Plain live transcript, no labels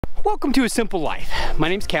Welcome to A Simple Life. My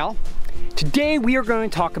name's Cal. Today we are going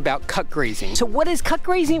to talk about cut grazing. So what is cut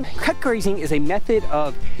grazing? Cut grazing is a method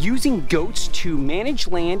of using goats to manage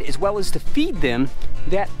land as well as to feed them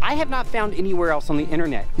that I have not found anywhere else on the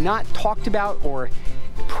internet. Not talked about or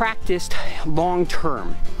practiced long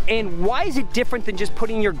term. And why is it different than just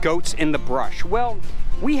putting your goats in the brush? Well,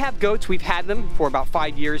 we have goats, we've had them for about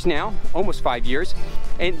 5 years now, almost 5 years.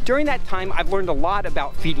 And during that time, I've learned a lot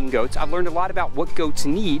about feeding goats. I've learned a lot about what goats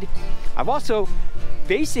need. I've also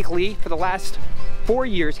basically, for the last 4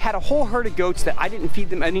 years, had a whole herd of goats that I didn't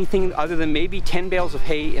feed them anything other than maybe 10 bales of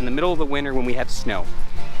hay in the middle of the winter when we have snow.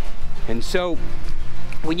 And so,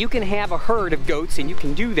 when you can have a herd of goats and you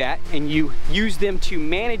can do that and you use them to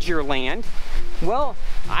manage your land, well,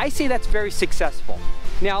 I say that's very successful.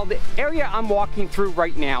 Now, the area I'm walking through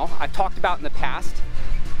right now, I've talked about in the past,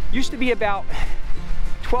 used to be about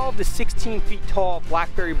 12 to 16 feet tall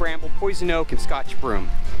blackberry bramble, poison oak, and Scotch broom.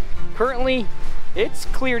 Currently, it's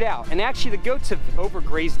cleared out, and actually the goats have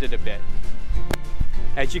overgrazed it a bit.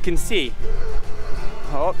 As you can see.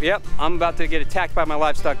 Oh, yep, I'm about to get attacked by my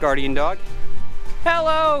livestock guardian dog.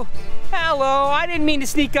 Hello, hello, I didn't mean to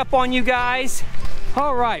sneak up on you guys.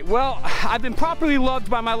 All right, well, I've been properly loved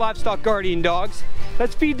by my livestock guardian dogs.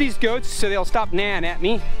 Let's feed these goats so they'll stop neighing at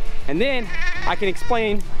me, and then I can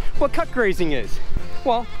explain what cut grazing is.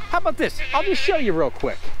 Well, how about this? I'll just show you real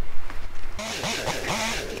quick.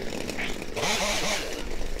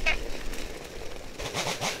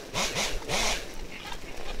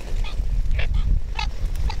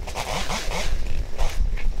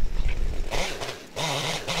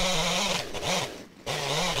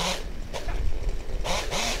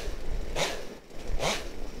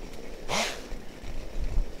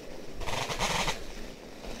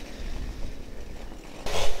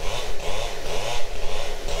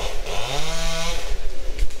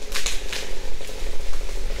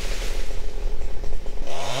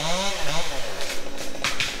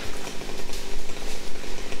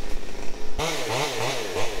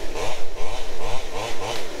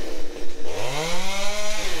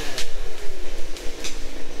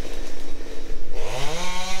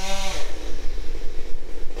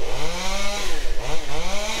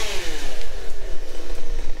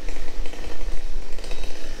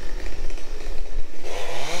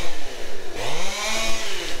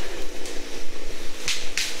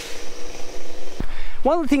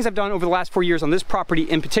 One of the things I've done over the last 4 years on this property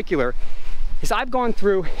in particular is I've gone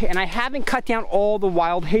through and I haven't cut down all the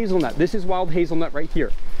wild hazelnut. This is wild hazelnut right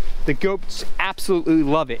here. The goats absolutely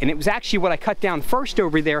love it. And it was actually what I cut down first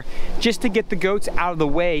over there just to get the goats out of the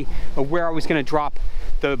way of where I was gonna drop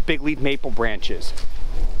the big leaf maple branches.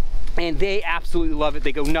 And they absolutely love it.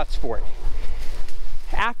 They go nuts for it.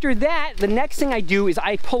 After that, the next thing I do is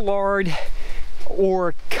I pollard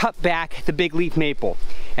or cut back the big leaf maple.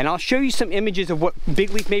 And I'll show you some images of what big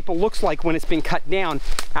leaf maple looks like when it's been cut down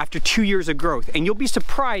after 2 years of growth. And you'll be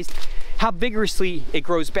surprised how vigorously it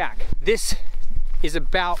grows back. This is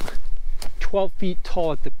about 12 feet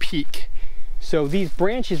tall at the peak. So these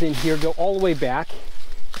branches in here go all the way back.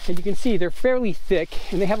 And you can see they're fairly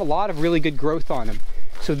thick and they have a lot of really good growth on them.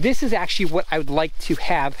 So this is actually what I would like to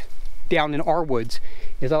have down in our woods,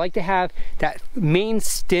 is I like to have that main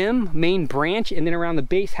stem, main branch, and then around the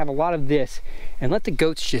base have a lot of this, and let the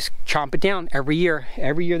goats just chomp it down every year.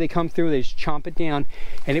 Every year they come through, they just chomp it down,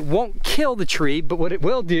 and it won't kill the tree, but what it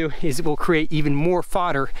will do is it will create even more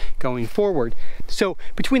fodder going forward. So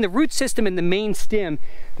between the root system and the main stem,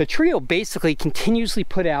 the tree will basically continuously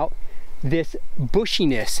put out this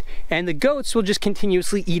bushiness, and the goats will just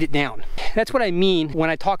continuously eat it down. That's what I mean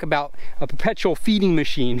when I talk about a perpetual feeding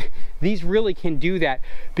machine. These really can do that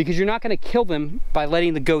because you're not going to kill them by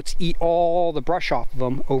letting the goats eat all the brush off of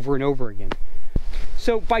them over and over again.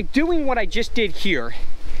 So by doing what I just did here,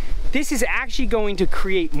 this is actually going to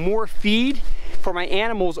create more feed for my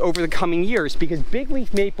animals over the coming years, because big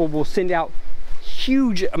leaf maple will send out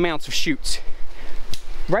huge amounts of shoots.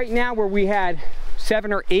 Right now, where we had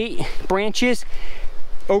 7 or 8 branches,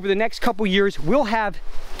 over the next couple years we'll have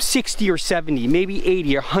 60 or 70, maybe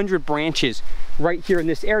 80 or 100 branches right here in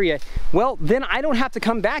this area. Well, then I don't have to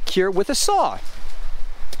come back here with a saw.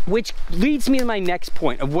 Which leads me to my next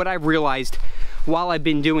point of what I've realized while I've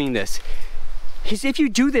been doing this, is if you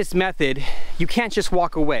do this method, you can't just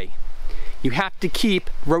walk away. You have to keep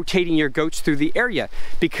rotating your goats through the area,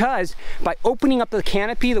 because by opening up the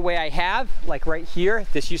canopy the way I have, like right here,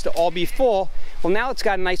 this used to all be full, well now it's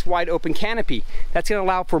got a nice wide open canopy. That's going to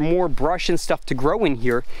allow for more brush and stuff to grow in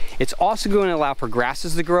here. It's also going to allow for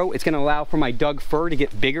grasses to grow. It's going to allow for my Doug fir to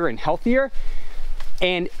get bigger and healthier.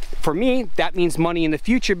 And for me, that means money in the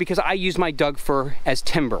future because I use my Doug fir as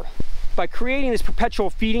timber. by creating this perpetual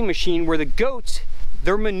feeding machine where the goats,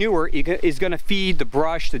 their manure is going to feed the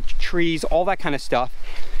brush, the trees, all that kind of stuff,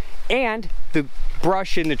 and the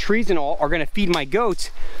brush and the trees and all are going to feed my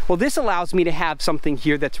goats. Well, this allows me to have something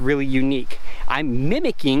here that's really unique. I'm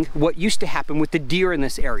mimicking what used to happen with the deer in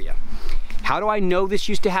this area. How do I know this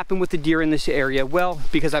used to happen with the deer in this area? Well,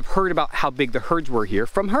 because I've heard about how big the herds were here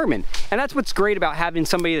from Herman. And that's what's great about having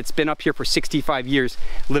somebody that's been up here for 65 years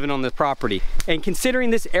living on this property. And considering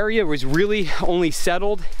this area was really only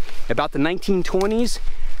settled about the 1920s,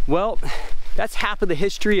 well, that's half of the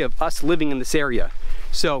history of us living in this area.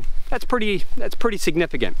 So that's pretty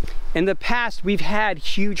significant. In the past, we've had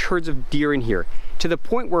huge herds of deer in here, to the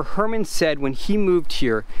point where Herman said when he moved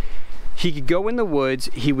here, he could go in the woods,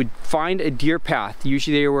 he would find a deer path.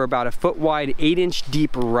 Usually they were about a foot wide, 8-inch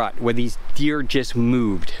deep rut where these deer just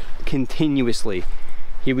moved continuously.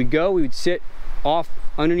 He would go, he would sit off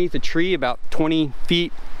underneath a tree about 20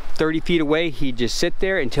 feet, 30 feet away. He'd just sit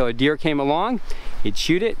there until a deer came along. He'd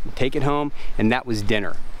shoot it, take it home, and that was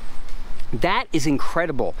dinner. That is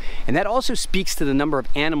incredible. And that also speaks to the number of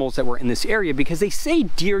animals that were in this area, because they say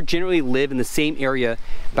deer generally live in the same area,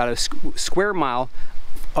 about a square mile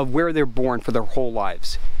of where they're born for their whole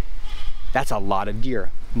lives. That's a lot of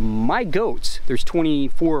deer. My goats, there's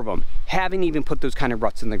 24 of them, haven't even put those kind of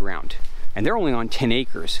ruts in the ground. And they're only on 10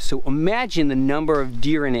 acres. So imagine the number of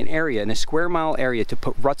deer in an area, in a square mile area, to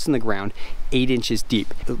put ruts in the ground 8 inches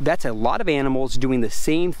deep. That's a lot of animals doing the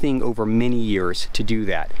same thing over many years to do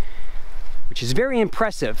that, which is very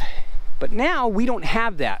impressive. But now we don't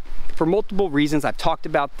have that for multiple reasons. I've talked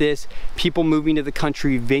about this, people moving to the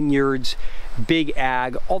country, vineyards, big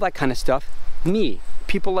ag, all that kind of stuff.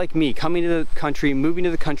 People like me coming to the country, moving to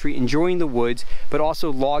the country, enjoying the woods, but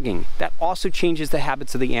also logging. That also changes the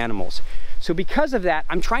habits of the animals. So because of that,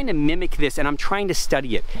 I'm trying to mimic this and I'm trying to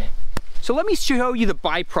study it. So let me show you the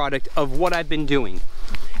byproduct of what I've been doing.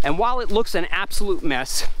 And while it looks an absolute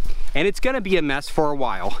mess, and it's gonna be a mess for a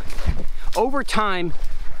while, over time,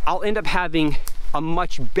 I'll end up having a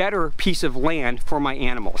much better piece of land for my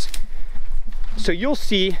animals. So you'll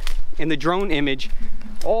see in the drone image,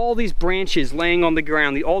 all these branches laying on the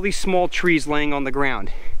ground, all these small trees laying on the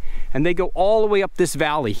ground. And they go all the way up this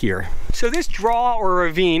valley here. So this draw or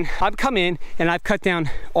ravine, I've come in and I've cut down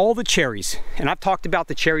all the cherries. And I've talked about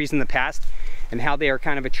the cherries in the past and how they are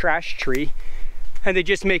kind of a trash tree. And they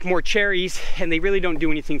just make more cherries and they really don't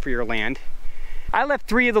do anything for your land. I left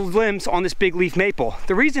 3 of the limbs on this big leaf maple.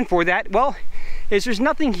 The reason for that, well, is there's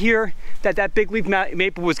nothing here that big leaf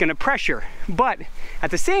maple was gonna pressure. But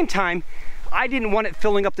at the same time, I didn't want it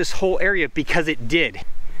filling up this whole area because it did.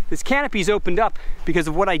 This canopy's opened up because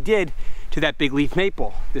of what I did to that big leaf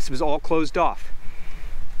maple. This was all closed off.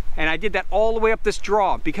 And I did that all the way up this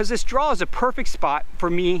draw because this draw is a perfect spot for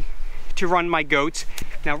me to run my goats.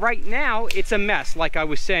 Now right now, it's a mess, like I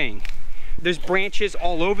was saying. There's branches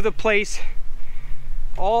all over the place,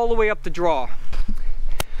 all the way up the draw.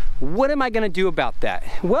 What am I gonna do about that?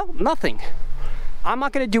 Well, nothing. I'm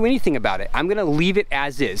not gonna do anything about it. I'm gonna leave it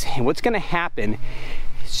as is. And what's gonna happen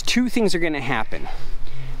is 2 things are gonna happen.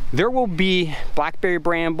 There will be blackberry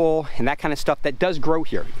bramble and that kind of stuff that does grow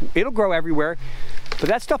here. It'll grow everywhere, but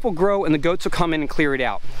that stuff will grow and the goats will come in and clear it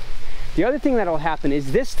out. The other thing that'll happen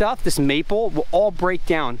is this stuff, this maple, will all break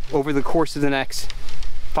down over the course of the next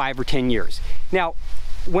 5 or 10 years. Now,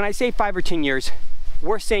 when I say 5 or 10 years,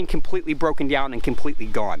 we're saying completely broken down and completely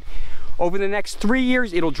gone. Over the next 3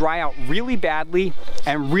 years, it'll dry out really badly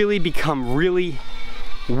and really become really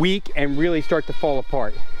weak and really start to fall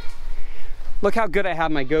apart. Look how good I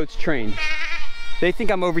have my goats trained. They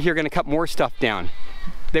think I'm over here gonna cut more stuff down.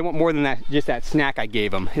 They want more than that, just that snack I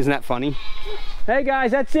gave them. Isn't that funny? Hey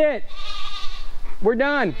guys, that's it. We're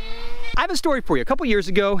done. I have a story for you. A couple years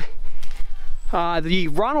ago, the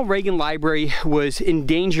Ronald Reagan Library was in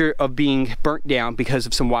danger of being burnt down because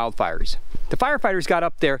of some wildfires. The firefighters got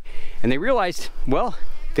up there and they realized, well,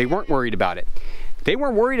 they weren't worried about it. They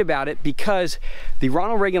weren't worried about it because the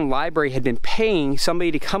Ronald Reagan Library had been paying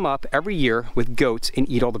somebody to come up every year with goats and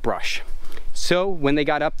eat all the brush. So when they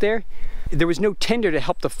got up there, there was no tinder to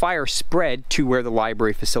help the fire spread to where the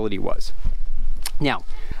library facility was. Now,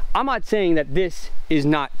 I'm not saying that this is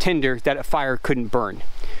not tinder that a fire couldn't burn.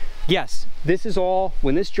 Yes, this is all,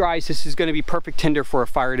 when this dries, this is gonna be perfect tinder for a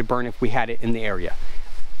fire to burn if we had it in the area.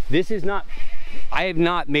 This is not, I have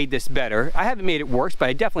not made this better. I haven't made it worse, but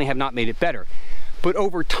I definitely have not made it better. But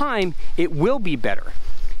over time, it will be better.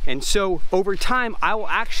 And so over time, I will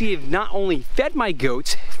actually have not only fed my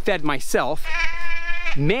goats, fed myself,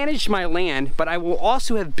 managed my land, but I will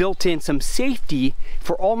also have built in some safety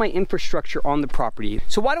for all my infrastructure on the property.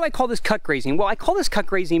 So why do I call this cut grazing? Well, I call this cut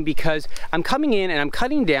grazing because I'm coming in and I'm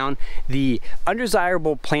cutting down the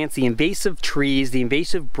undesirable plants, the invasive trees, the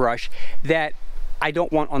invasive brush that I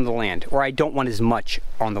don't want on the land, or I don't want as much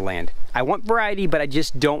on the land. I want variety, but I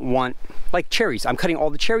just don't want, like cherries. I'm cutting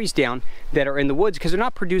all the cherries down that are in the woods because they're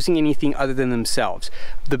not producing anything other than themselves.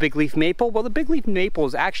 The big leaf maple, well, the big leaf maple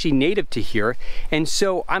is actually native to here, and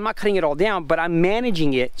so I'm not cutting it all down, but I'm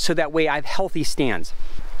managing it so that way I have healthy stands.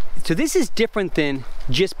 So this is different than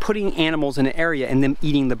just putting animals in an area and them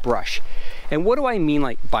eating the brush. And what do I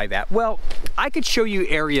mean by that? Well, I could show you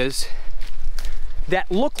areas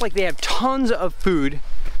that look like they have tons of food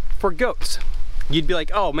for goats. You'd be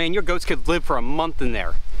like, oh man, your goats could live for a month in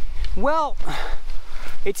there. Well,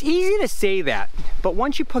 it's easy to say that, but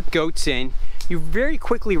once you put goats in, you very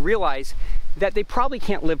quickly realize that they probably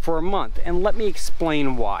can't live for a month. And let me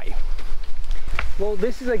explain why. Well,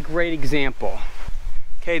 this is a great example.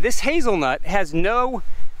 Okay, this hazelnut has no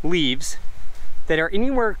leaves that are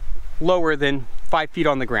anywhere lower than 5 feet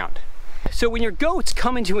on the ground. So when your goats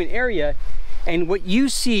come into an area and what you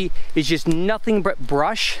see is just nothing but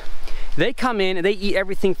brush, they come in and they eat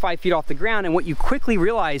everything 5 feet off the ground, and what you quickly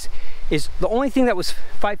realize is the only thing that was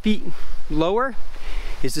 5 feet lower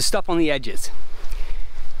is the stuff on the edges.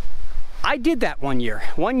 I did that one year.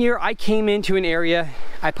 One year I came into an area,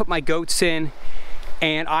 I put my goats in,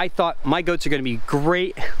 and I thought my goats are gonna be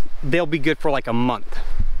great. They'll be good for like a month.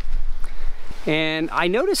 And I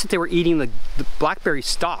noticed that they were eating the blackberry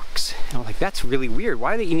stalks. And I was like, that's really weird.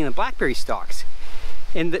 Why are they eating the blackberry stalks?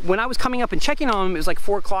 And when I was coming up and checking on them, it was like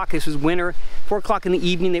 4 o'clock. This was winter, 4 o'clock in the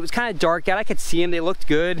evening. It was kind of dark out. I could see them. They looked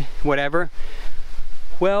good, whatever.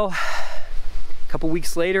 Well, a couple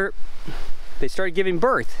weeks later, they started giving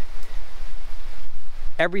birth.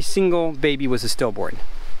 Every single baby was a stillborn.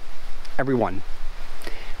 Every one.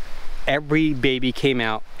 Every baby came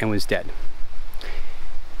out and was dead.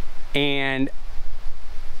 And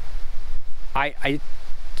I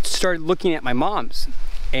started looking at my mom's,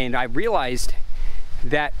 and I realized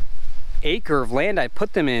that acre of land I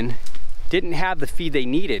put them in didn't have the feed they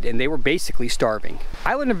needed, and they were basically starving.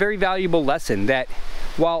 I learned a very valuable lesson that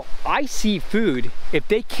while I see food, if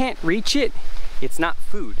they can't reach it, it's not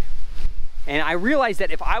food. And I realized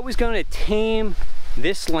that if I was going to tame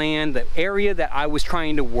this land, the area that I was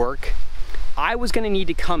trying to work, I was going to need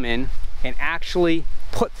to come in and actually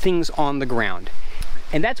put things on the ground.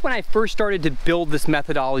 And that's when I first started to build this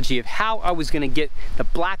methodology of how I was going to get the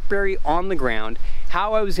blackberry on the ground,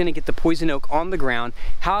 how I was going to get the poison oak on the ground,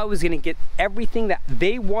 how I was going to get everything that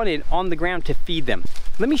they wanted on the ground to feed them.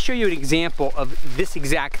 Let me show you an example of this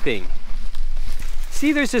exact thing.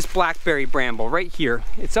 See, there's this blackberry bramble right here.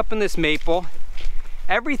 It's up in this maple.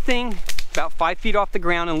 Everything about 5 feet off the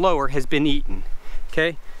ground and lower has been eaten.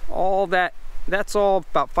 Okay, all that's all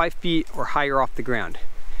about 5 feet or higher off the ground.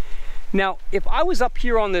 Now, if I was up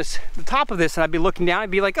here on this, the top of this, and I'd be looking down,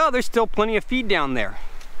 I'd be like, oh, there's still plenty of feed down there.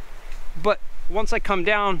 But once I come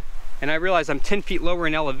down and I realize I'm 10 feet lower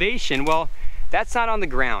in elevation, well, that's not on the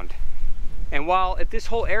ground. And while if this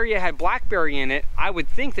whole area had blackberry in it, I would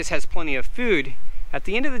think this has plenty of food. At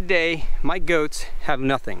the end of the day, my goats have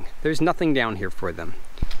nothing. There's nothing down here for them.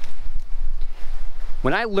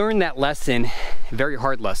 When I learned that lesson, a very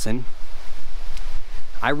hard lesson,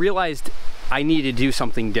 I realized I needed to do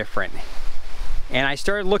something different. And I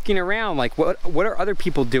started looking around, like what are other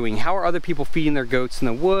people doing? How are other people feeding their goats in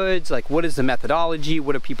the woods? Like, what is the methodology?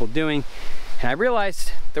 What are people doing? And I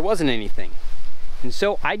realized there wasn't anything. And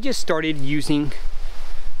so I just started using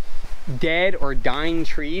dead or dying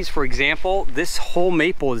trees. For example, this whole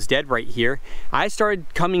maple is dead right here. I started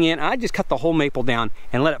coming in and I just cut the whole maple down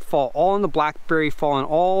and let it fall all in the blackberry, fall in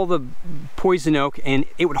all the poison oak, and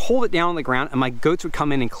it would hold it down on the ground, and my goats would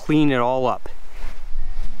come in and clean it all up.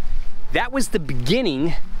 That was the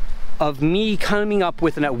beginning of me coming up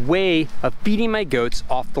with a way of feeding my goats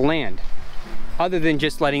off the land, other than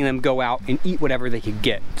just letting them go out and eat whatever they could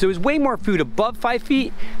get. So it was way more food above 5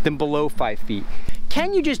 feet than below 5 feet.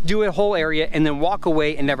 Can you just do a whole area and then walk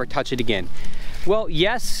away and never touch it again? Well,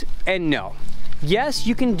 yes and no. Yes,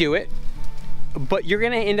 you can do it, but you're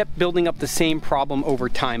gonna end up building up the same problem over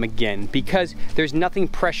time again, because there's nothing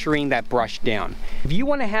pressuring that brush down. If you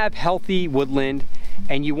wanna have healthy woodland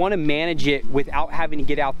and you wanna manage it without having to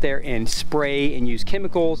get out there and spray and use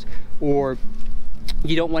chemicals, or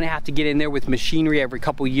you don't wanna have to get in there with machinery every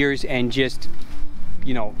couple years and just,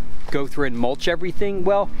 you know, go through and mulch everything,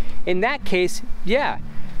 well, in that case, yeah,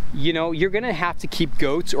 you know, you're gonna have to keep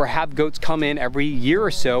goats or have goats come in every year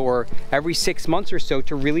or so, or every 6 months or so,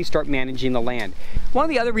 to really start managing the land. One of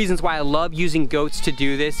the other reasons why I love using goats to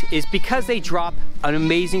do this is because they drop an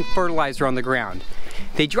amazing fertilizer on the ground.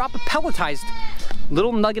 They drop a pelletized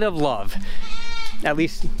little nugget of love. At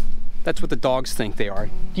least that's what the dogs think they are.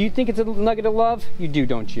 Do you think it's a nugget of love? You do,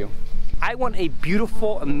 don't you? I want a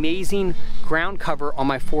beautiful, amazing ground cover on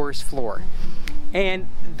my forest floor. And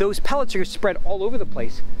those pellets are spread all over the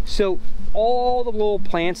place. So all the little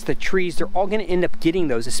plants, the trees, they're all gonna end up getting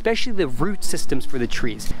those, especially the root systems for the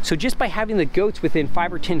trees. So just by having the goats within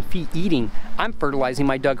 5 or 10 feet eating, I'm fertilizing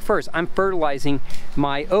my Doug firs, I'm fertilizing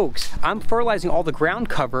my oaks, I'm fertilizing all the ground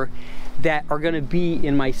cover that are gonna be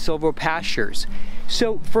in my silvo pastures.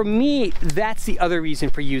 So for me, that's the other reason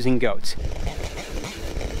for using goats.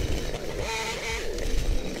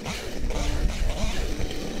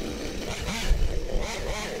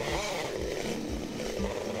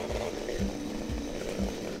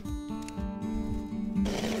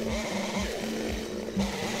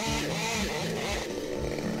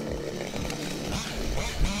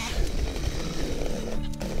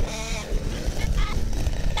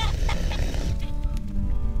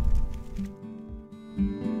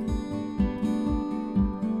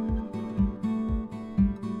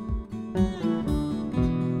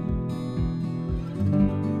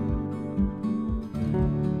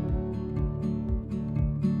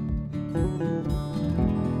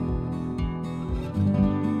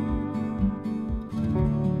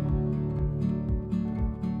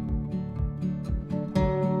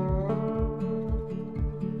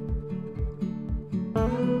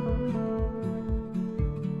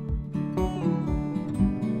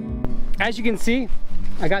 As you can see,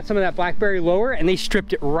 I got some of that blackberry lower and they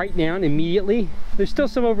stripped it right down immediately. There's still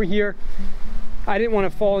some over here. I didn't want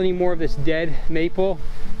to fall any more of this dead maple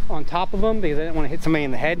on top of them because I didn't want to hit somebody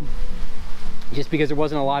in the head, just because there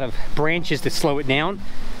wasn't a lot of branches to slow it down.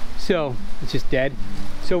 So it's just dead.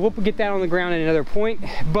 So we'll get that on the ground at another point.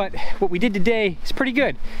 But what we did today is pretty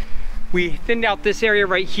good. We thinned out this area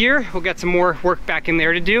right here. We'll get some more work back in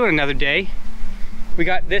there to do another day. We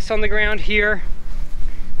got this on the ground here.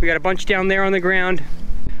 We got a bunch down there on the ground.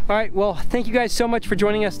 All right, well, thank you guys so much for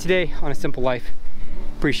joining us today on A Simple Life.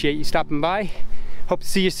 Appreciate you stopping by. Hope to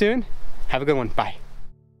see you soon. Have a good one. Bye.